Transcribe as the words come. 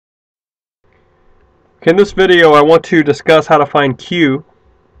In this video, I want to discuss how to find Q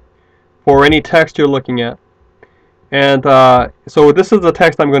for any text you're looking at. And so this is the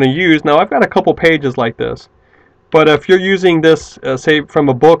text I'm going to use. Now, I've got a couple pages like this. But if you're using this, say, from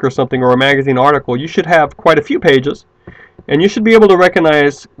a book or something, or a magazine article, you should have quite a few pages. And you should be able to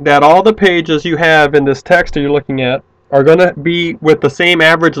recognize that all the pages you have in this text that you're looking at are going to be with the same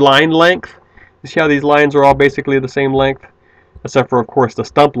average line length. You see how these lines are all basically the same length, except for, of course, the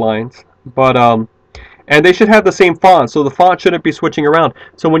stump lines. But and they should have the same font, so the font shouldn't be switching around.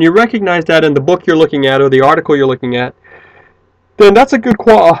 So when you recognize that in the book you're looking at or the article you're looking at, then that's a good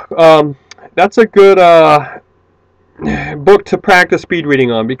book to practice speed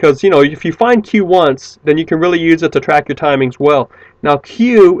reading on, because if you find Q once, then you can really use it to track your timings well. Now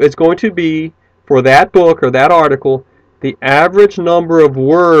Q is going to be, for that book or that article, the average number of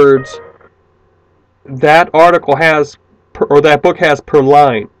words that article has or that book has per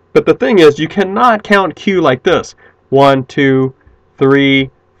line. But the thing is, you cannot count Q like this: 1, 2, 3,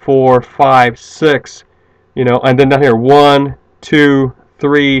 4, 5, 6, and then down here 1, 2,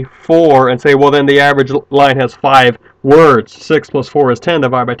 3, 4, and say, well, then the average line has 5 words. 6 plus 4 is 10.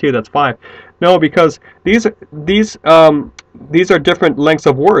 Divided by 2, that's 5. No, because these are different lengths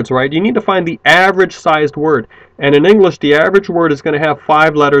of words, right? You need to find the average sized word, and in English, the average word is going to have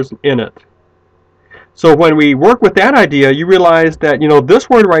 5 letters in it. So when we work with that idea, you realize that, this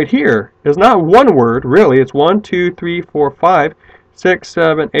word right here is not one word, really. It's 1, 2, 3, 4, 5, 6,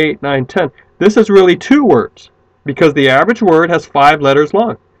 7, 8, 9, 10. This is really 2 words, because the average word has 5 letters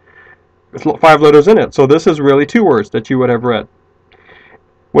long. It's 5 letters in it. So this is really 2 words that you would have read.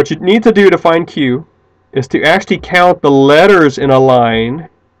 What you need to do to find Q is to actually count the letters in a line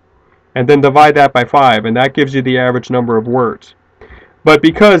and then divide that by 5, and that gives you the average number of words. But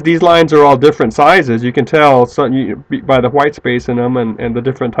because these lines are all different sizes, you can tell by the white space in them and the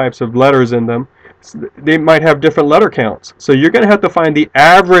different types of letters in them, they might have different letter counts. So you're going to have to find the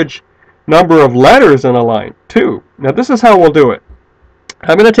average number of letters in a line, too. Now this is how we'll do it.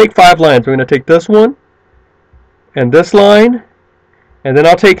 I'm going to take 5 lines. We're going to take this one, and this line, and then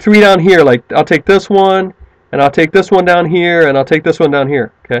I'll take 3 down here. Like, I'll take this one, and I'll take this one down here, and I'll take this one down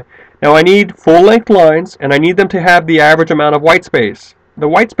here. Okay. Now I need full-length lines, and I need them to have the average amount of white space. The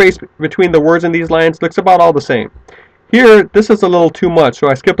white space between the words in these lines looks about all the same. Here, this is a little too much, so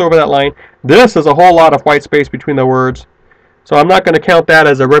I skipped over that line. This is a whole lot of white space between the words, so I'm not going to count that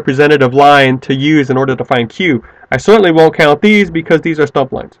as a representative line to use in order to find Q. I certainly won't count these because these are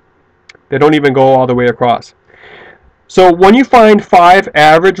stump lines. They don't even go all the way across. So when you find 5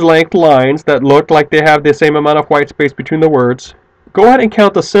 average length lines that look like they have the same amount of white space between the words, go ahead and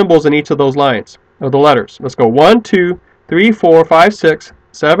count the symbols in each of those lines, or the letters. Let's go 1, 2, 3, 4, 5, 6,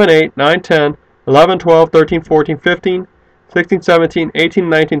 7, 8, 9, 10, 11, 12, 13, 14, 15, 16, 17, 18,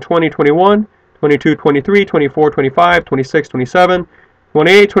 19, 20, 21, 22, 23, 24, 25, 26, 27,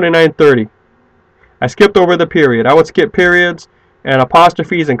 28, 29, 30. I skipped over the period. I would skip periods and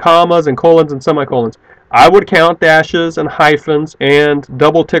apostrophes and commas and colons and semicolons. I would count dashes and hyphens and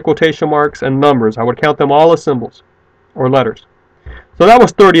double tick quotation marks and numbers. I would count them all as symbols or letters. So that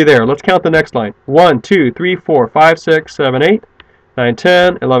was 30 there. Let's count the next line. 1, 2, 3, 4, 5, 6, 7, 8, 9,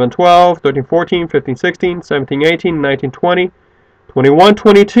 10, 11, 12, 13, 14, 15, 16, 17, 18, 19, 20, 21,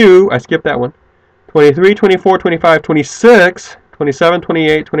 22. I skipped that one. 23, 24, 25, 26, 27,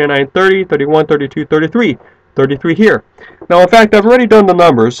 28, 29, 30, 31, 32, 33. 33 here. Now, in fact, I've already done the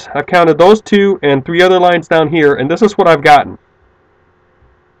numbers. I've counted those 2 and 3 other lines down here, and this is what I've gotten.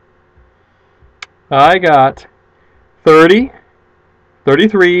 I got 30,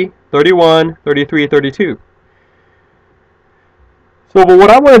 33, 31, 33, 32. So but what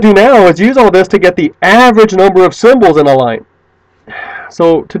I want to do now is use all this to get the average number of symbols in a line.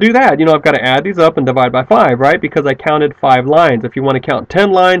 So to do that, I've got to add these up and divide by 5, right? Because I counted 5 lines. If you want to count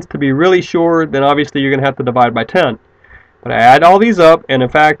 10 lines to be really sure, then obviously you're going to have to divide by 10. But I add all these up, and in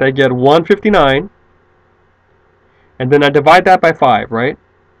fact, I get 159. And then I divide that by 5, right?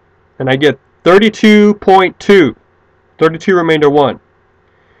 And I get 32.2. 32 remainder 1.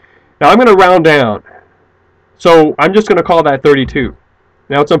 Now I'm going to round down. So I'm just going to call that 32.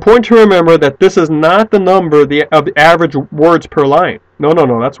 Now it's important to remember that this is not the number of the average words per line. No,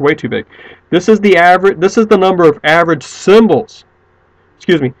 that's way too big. This is the average. This is the number of average symbols.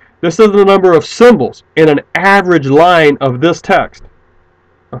 Excuse me. This is the number of symbols in an average line of this text.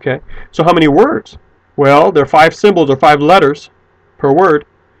 Okay. So how many words? Well, there are 5 symbols or 5 letters per word.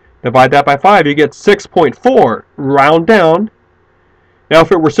 Divide that by 5, you get 6.4. Round down. Now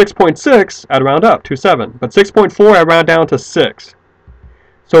if it were 6.6, I'd round up to 7. But 6.4, I round down to 6.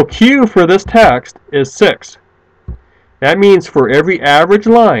 So Q for this text is 6. That means for every average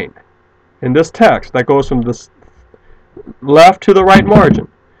line, in this text that goes from the left to the right margin,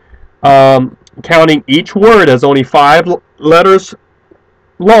 counting each word as only 5 letters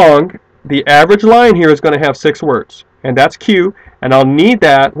long, the average line here is going to have 6 words. And that's Q, and I'll need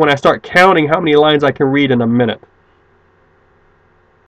that when I start counting how many lines I can read in a minute.